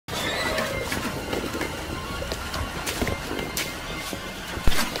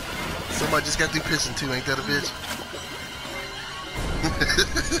I just got through pissing too, ain't that a bitch?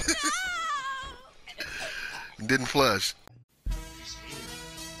 Didn't flush.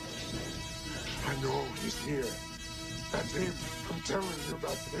 I know he's here. That name I'm telling you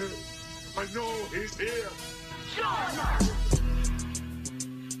about today. I know he's here.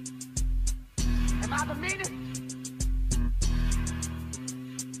 Am I the meanest?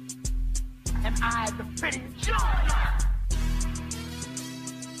 Am I the prettiest?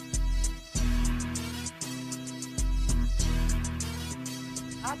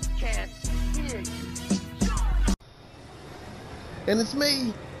 I can't hear you. And it's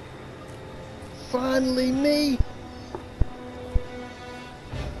me. Finally me.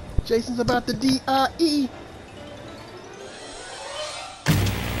 Jason's about to DIE.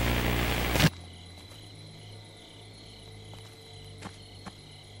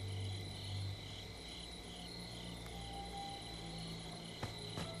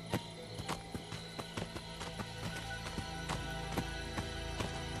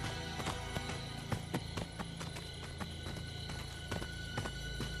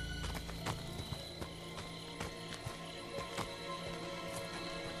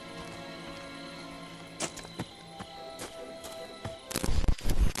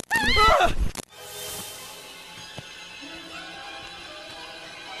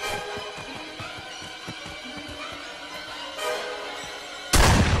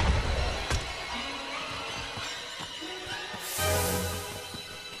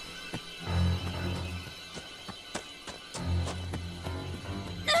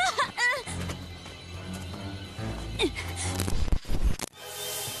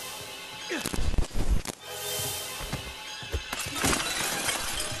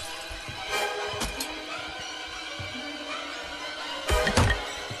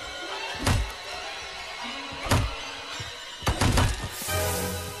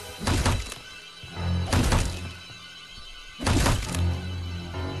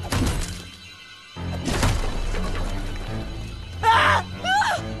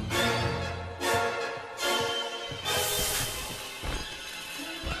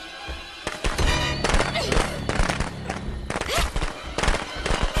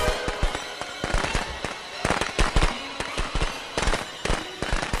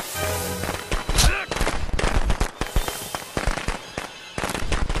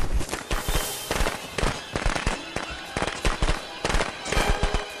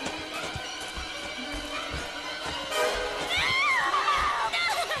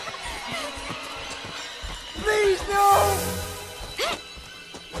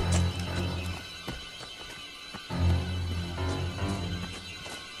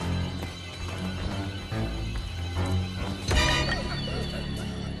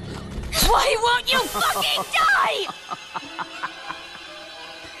 Why won't you fucking die?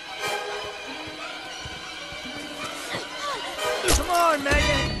 Come on,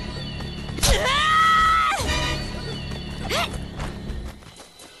 Megan.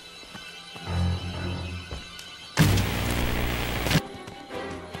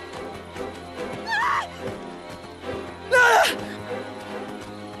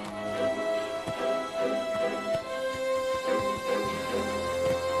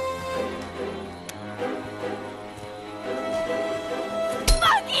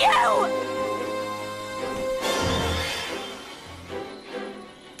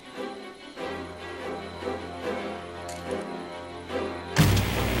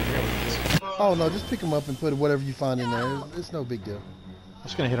 Oh no, just pick him up and put whatever you find in there. It's no big deal. I'm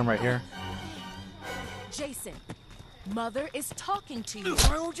just gonna hit him right here. Jason, Mother is talking to you.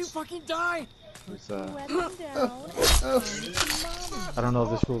 Why won't you fucking die? I don't know if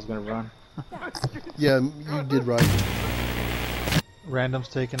this fool's gonna run. Yeah, you did right. Random's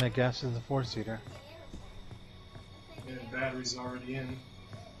taking a gas in the 4-seater. Yeah, battery's already in.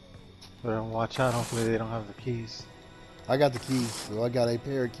 But watch out, hopefully they don't have the keys. I got the keys, so I got a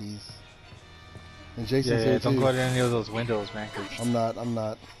pair of keys. And Jason's here don't too. go to any of those windows, man. I'm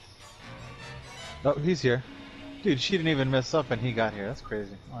not. Oh, he's here. Dude, she didn't even mess up and he got here. That's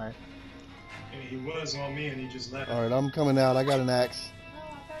crazy. Alright. And he was on me and he just left. Alright, I'm coming out. I got an axe.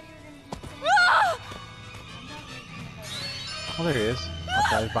 Oh, there he is.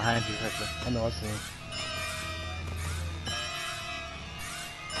 Okay, he's behind you. Right there. I know, I see him.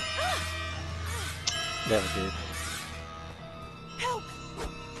 Yeah, dude. Help!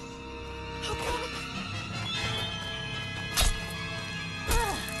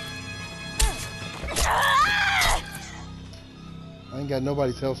 I ain't got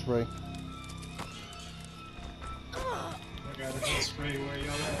nobody's health spray. I got a health spray where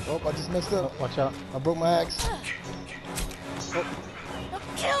y'all at. Oh, I just messed up. Oh, watch out. I broke my axe. I'll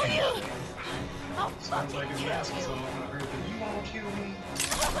kill you! Sounds like his mask is on. I heard that you won't kill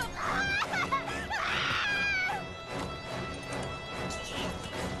me.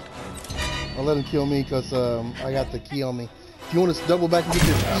 I'll let him kill me because I got the key on me. If you want to double back and get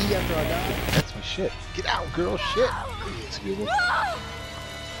this key after I die. That's my shit. Get out, girl. Shit. Excuse me.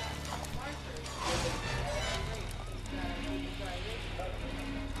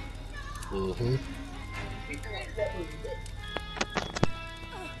 Mm-hmm.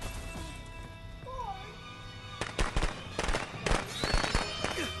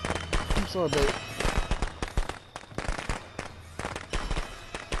 I'm sorry, babe.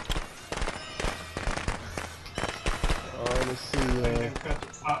 Let's see.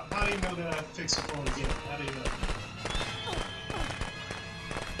 How do you know that I fixed the phone again? How do you know?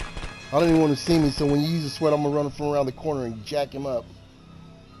 I don't even want to see me, so when you use the sweat, I'm gonna run from around the corner and jack him up.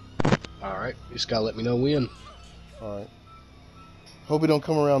 Alright, you just gotta let me know when. Alright. Hope he don't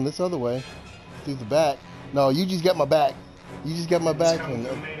come around this other way. Through the back. No, you just got my back. You just got my back. He's coming And,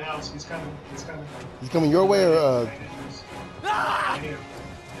 to the main house. He's coming. he's coming your way or Right here.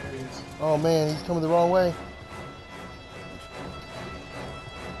 There he is. oh man, he's coming the wrong way.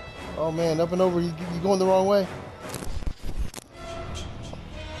 Oh man, up and over, you going the wrong way.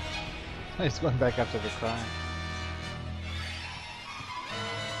 He's going back after the crime.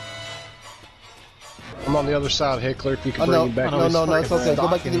 I'm on the other side, Heckler, if you can Oh, bring no, me back. no, he's no, it's fucking okay. Go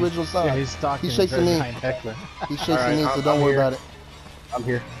back to the stalking original side. Yeah, he's stalking. He's chasing me. behind Heckler. He's chasing Alright, me, so I'm don't worry here. about it. I'm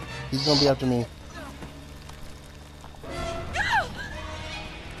here. He's gonna be after me.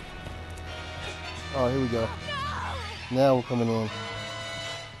 Oh, here we go. Now we're coming in.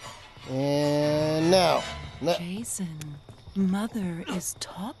 And now. Jason, Mother is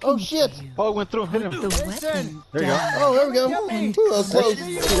talking Oh shit! to you. Oh, it went through him. Hit him. Put the weapon There you go. down. Oh, there we go. And Ooh, that was close.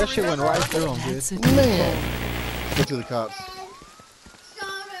 Dude, that shit went right through him, dude. That's it. Man. Get to the cops.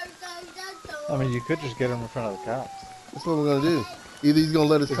 I mean, you could just get him in front of the cops. That's what we're gonna do. Either he's gonna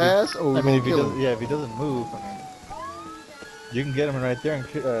let us pass, or we're I mean, gonna if he kill doesn't, him. yeah, if he doesn't move, I mean, you can get him in right there in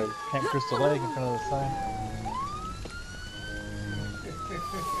Camp Crystal Lake in front of the sign.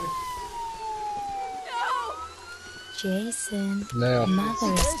 Jason, Now.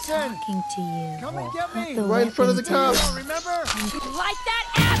 Mother is talking to you. Come and get me! Put the Right in front of the weapon down. cops. Remember? Like that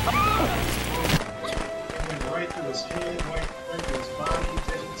asshole! Went right through his head, right through his body.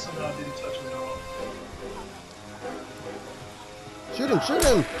 He somehow didn't touch him at all. Shoot him! Shoot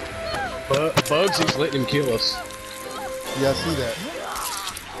him! Bugsy's letting him kill us. Yeah, I see that.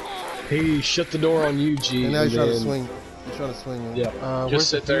 He shut the door on you, G. And now he's trying to then- swing. He's trying to swing him. Yeah. Where's Just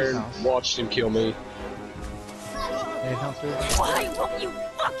sit the there fuse and house? watched him kill me. Hey, downstairs. Why won't you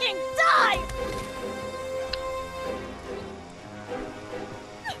fucking die?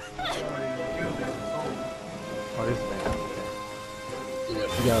 What is that?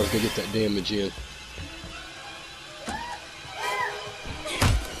 Yeah, you guys go get that damage in.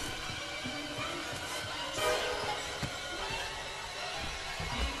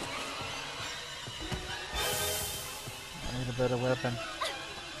 I need a better weapon.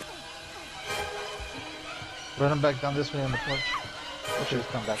 Run him back down this way on the porch. I should have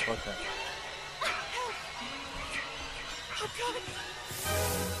come back like that.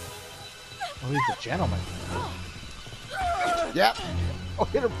 Oh, he's a gentleman. Yep. Oh,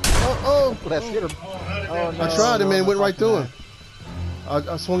 hit him. Oh, Let's hit him. Oh, no. I tried him, man. It went right through Fucking him.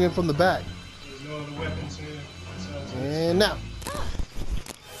 I swung in from the back. There's no other weapons here. Besides this. And now.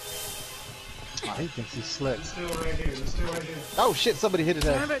 Oh, he thinks he's slick. They're still right here. They're still right here. Oh shit, somebody hit his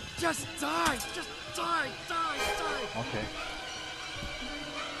Damn head. it! Just die! Just die! Die! Okay.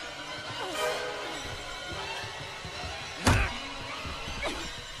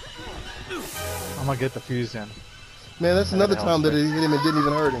 I'm gonna get the fuse in. Man, that's another time that it hit him and didn't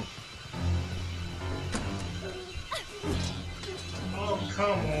even hurt him. Oh,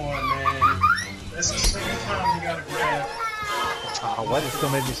 come on, man. That's the second time you gotta grab. Oh, why did it still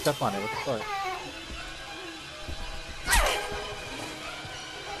made me step on it? What the fuck?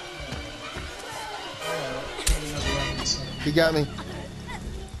 He got me.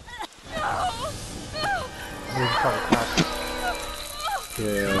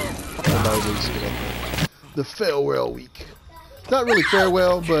 Yeah. Nobody needs to get up there. The farewell week. It's not really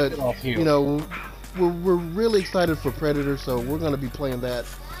farewell, but you know, we're really excited for Predator, so we're gonna be playing that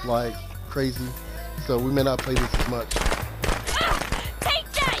like crazy. So we may not play this as much.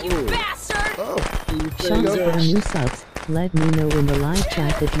 Take that, you bastard! Oh, there you Thanks go. for the new subs. Let me know in the live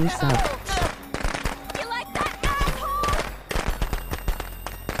chat that you subbed. You like that asshole?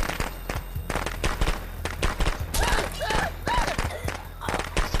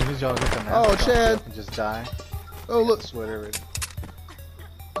 As soon as y'all get the mask Oh, off, Chad. y'all can just die. Oh look, Sweat everything.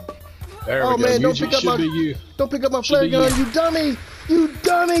 There Oh we go. man, don't Yuji, pick up should my be you. don't pick up my Should flare be gun, you. you dummy! You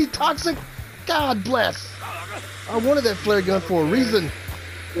dummy! Toxic! God bless! I wanted that flare gun for a reason.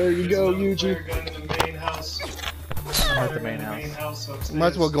 There you go, Flare Yuji. gun in the main house. I'm at the Flare gun main in the main house. house upstairs. Might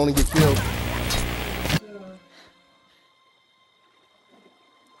as well go and get killed.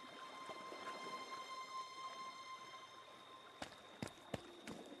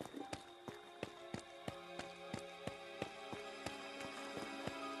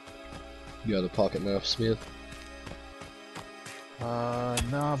 You got a pocket knife, Smith?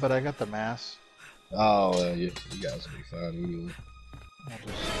 No, but I got the mass. Oh, well, you guys will be fine anyway. I'll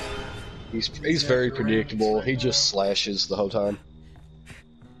just... He's very predictable. He just slashes the whole time.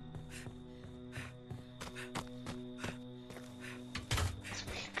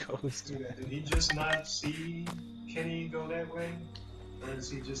 Ghost. Did he just not see Kenny go that way? Or is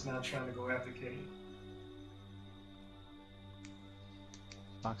he just not trying to go after Kenny?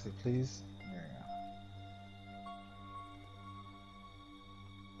 Foxy, please.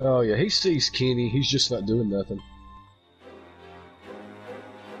 There Oh yeah, he sees Kenny. He's just not doing nothing. you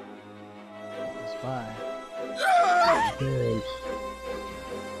go. It's fine. Man.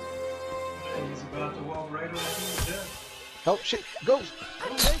 He's about to walk right over his death. Oh shit, ghost!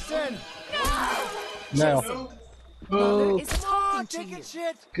 Jason! Now, No. oh, Is talking to Taking you.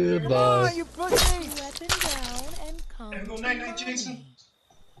 shit! Come goodbye. on, you pussy! Weapon down and come And go to night night, Jason.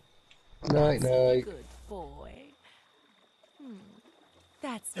 Night night. Good boy.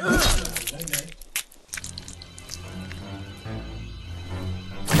 That's nice. Night night.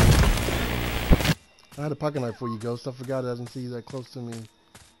 I had a pocket knife for you, Ghost. I forgot it doesn't see you that close to me.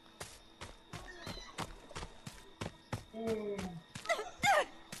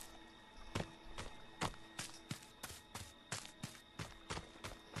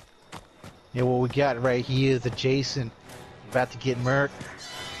 Yeah, what we got right here is a Jason about to get murked.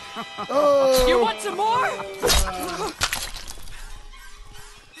 Oh! You want some more?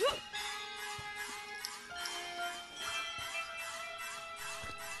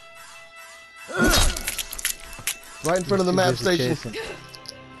 Right in front of the map station.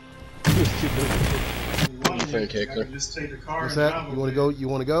 Fake heckler. Just take the car What's and that? drive You over want to there. go? You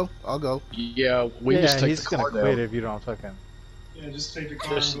want to go? I'll go. Yeah, we Yeah, just take he's the gonna car quit down. if you don't fucking... Yeah, just take the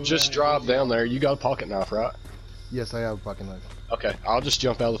car and go Just down drive and down there. You got a pocket knife, right? Yes, I have a pocket knife. Okay, I'll just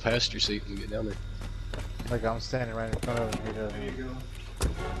jump out of the passenger seat and get down there. Like, I'm standing right in front of him. He There doesn't... you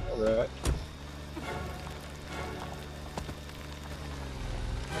go. Alright.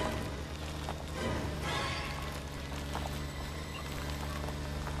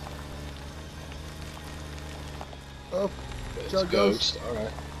 Oh, It's shot goes. Ghost.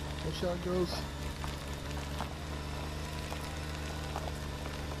 Alright. Oh, shot goes.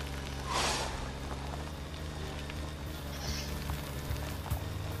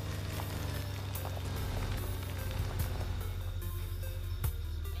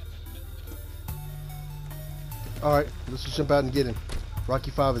 Alright, let's just jump out and get him.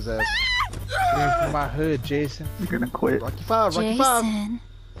 Rocky 5 his ass. Get from my hood, Jason. You're gonna quit. Rocky 5, Rocky 5. Jason,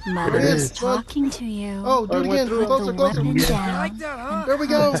 Mother There it is is. talking to you. Oh, do it again. through it. Closer, the closer. weapon You down. like that, huh? There we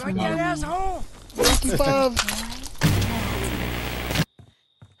go. Like that, asshole? Rocky 5.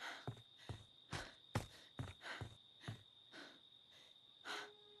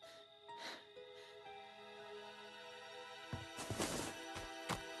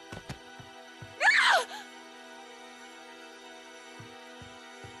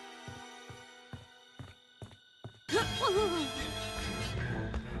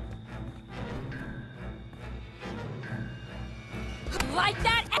 Like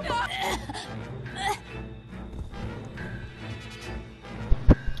that?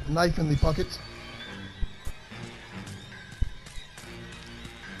 Knife in the pocket.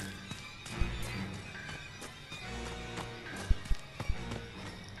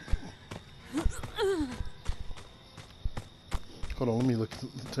 Hold on, let me look.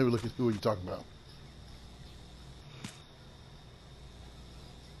 Take a look at who you're talking about.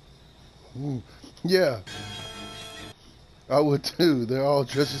 Yeah, I would too. They're all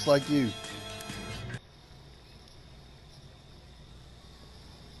just like you.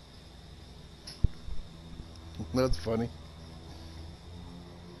 That's funny.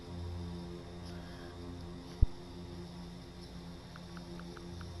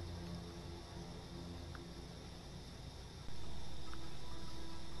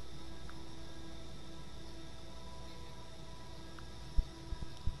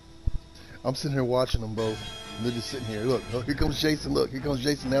 I'm sitting here watching them both. And they're just sitting here. Look, here comes Jason. Look, here comes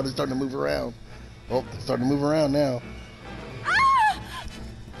Jason. Now they're starting to move around. Oh, they're starting to move around now.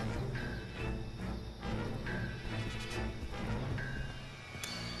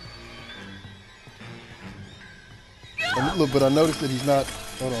 Look, but I noticed that he's not.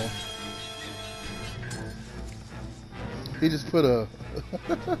 Hold on. He just put a.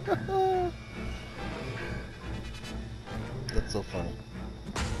 That's so funny.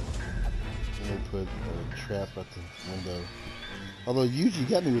 And they put a trap at the window. Although Yuji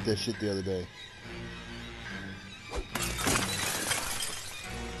got me with that shit the other day.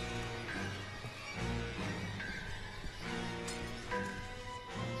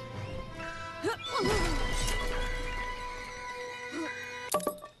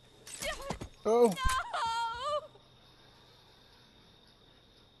 Oh.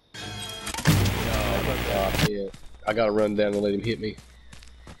 Yeah. I gotta run down and let him hit me.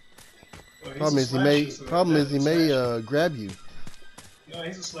 Well, Problem is he may grab you. No,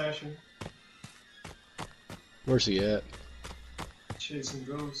 he's a slasher. Where's he at? Chasing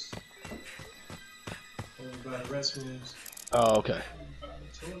ghosts. Over by the restrooms. Oh, okay. By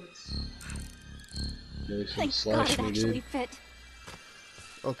the toilets. Yeah, he's Thank God slash it me, actually dude. fit.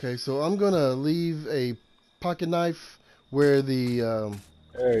 Okay, so I'm gonna leave a pocket knife where the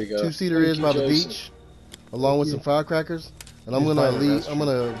There you go. two-seater Thank is you, by the Jason. beach, along with some firecrackers, and I'm He's gonna by the leave.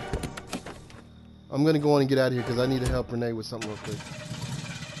 restroom. I'm gonna go on and get out of here because I need to help Renee with something real quick.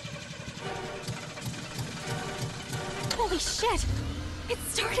 Holy shit! It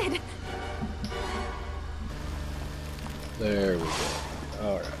started! There we go.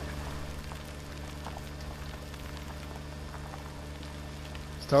 Alright.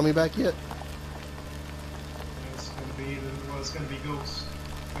 Is Tommy back yet? It's gonna be it's gonna be ghosts.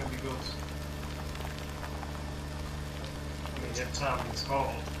 It's gonna be ghosts. I mean, that time it's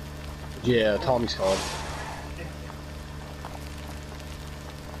called. Yeah, Tommy's called.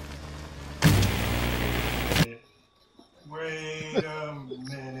 Wait a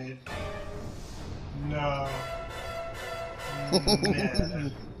minute. No. Nah.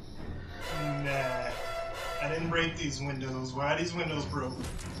 Nah. I didn't break these windows. Why are these windows broke?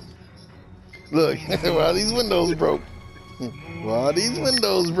 Look, why these windows broke? Why these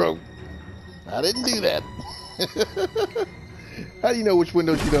windows broke? I didn't do that. How do you know which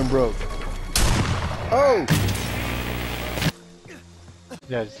windows you done broke? Oh!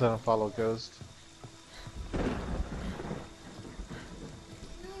 Yeah, just let him follow Ghost.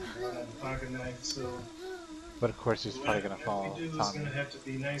 Pocket knife, so But of course he's probably gonna follow what we do is Tommy. gonna have to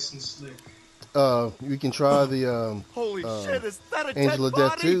be nice and slick. We can try the Holy shit, is that a Angel dead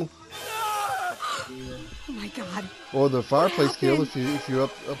of Death body? too, Oh my God. or the fireplace kill happened? if you're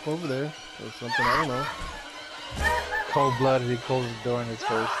up over there or something. I don't know. Cold blooded, he closed the door in his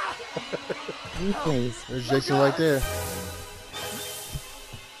face. Replays. There's Jason right there.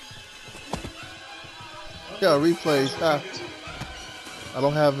 Yeah, replays. Ah, I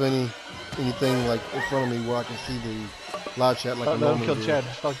don't have anything like in front of me where I can see the live chat like I Let him normally kill do. Chad.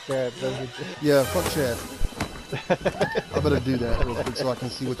 Fuck Chad. Yeah, fuck chat. I better do that real quick so I can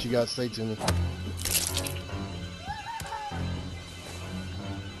see what you guys say to me.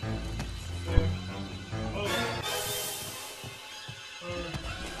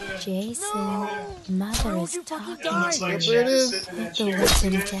 Jason, Mother is you fucking talking. die? Looks like Yep, there it Chad is is. sitting in that Put the chair.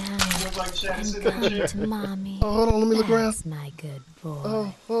 weapon Looks down like Chad is and sitting in that come chair. to Mommy. Oh, hold on, let me look around. That's my good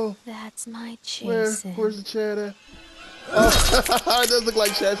boy. Oh, That's my where's Jason. the Chad at? Oh, it does look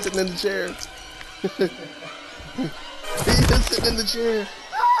like Chad sitting in the chair. He is sitting in the chair.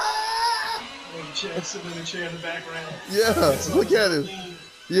 Chad sitting in the chair in the background. Yeah, look at him.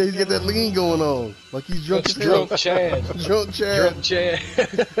 Yeah, he's got that lean going on. Like he's drunk That's as hell. drunk Chad. Drunk Chad. Drunk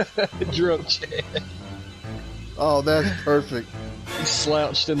Chad. Drunk Chad. Oh, that's perfect. He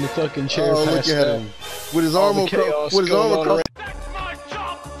slouched in the fucking chair. Oh, look passed at out. him. With his All arm the across. chaos With his going arm on across. around. That's my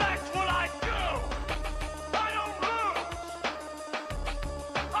job. That's what I do. I don't lose.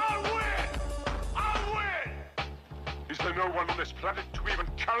 I win. I win. Is there no one on this planet to even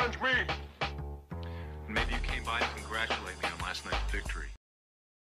challenge me?